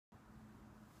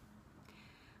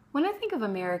When I think of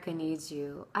America Needs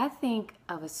You, I think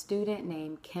of a student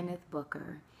named Kenneth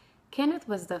Booker. Kenneth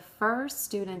was the first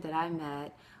student that I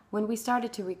met when we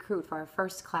started to recruit for our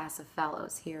first class of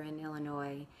fellows here in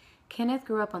Illinois. Kenneth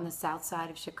grew up on the south side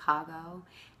of Chicago,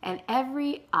 and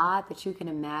every odd that you can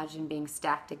imagine being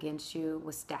stacked against you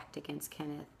was stacked against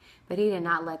Kenneth. But he did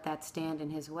not let that stand in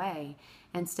his way.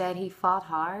 Instead, he fought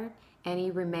hard and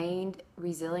he remained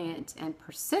resilient and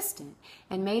persistent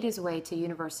and made his way to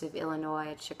University of Illinois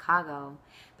at Chicago.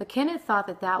 But Kenneth thought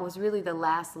that that was really the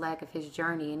last leg of his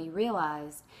journey, and he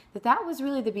realized that that was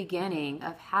really the beginning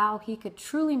of how he could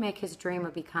truly make his dream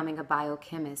of becoming a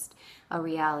biochemist a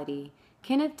reality.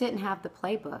 Kenneth didn't have the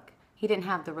playbook. He didn't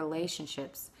have the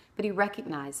relationships, but he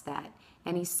recognized that,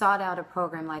 and he sought out a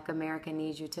program like America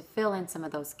Needs You to fill in some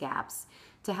of those gaps,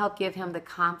 to help give him the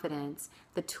confidence,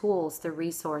 the tools, the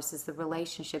resources, the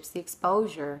relationships, the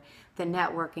exposure, the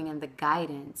networking, and the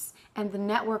guidance, and the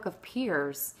network of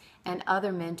peers and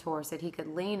other mentors that he could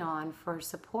lean on for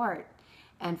support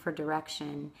and for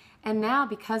direction. And now,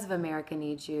 because of America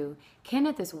Needs You,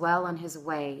 Kenneth is well on his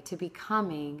way to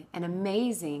becoming an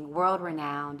amazing,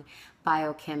 world-renowned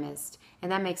biochemist.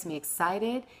 And that makes me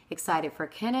excited for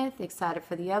Kenneth, excited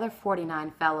for the other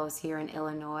 49 fellows here in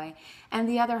Illinois, and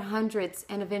the other hundreds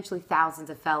and eventually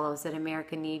thousands of fellows that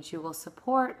America Needs You will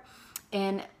support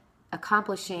in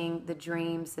accomplishing the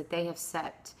dreams that they have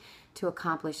set to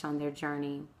accomplish on their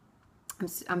journey.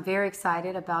 I'm very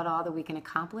excited about all that we can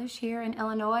accomplish here in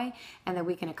Illinois and that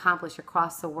we can accomplish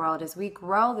across the world as we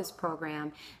grow this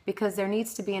program, because there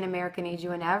needs to be an America Needs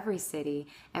You in every city,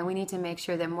 and we need to make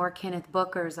sure that more Kenneth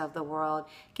Bookers of the world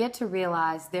get to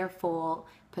realize their full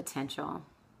potential.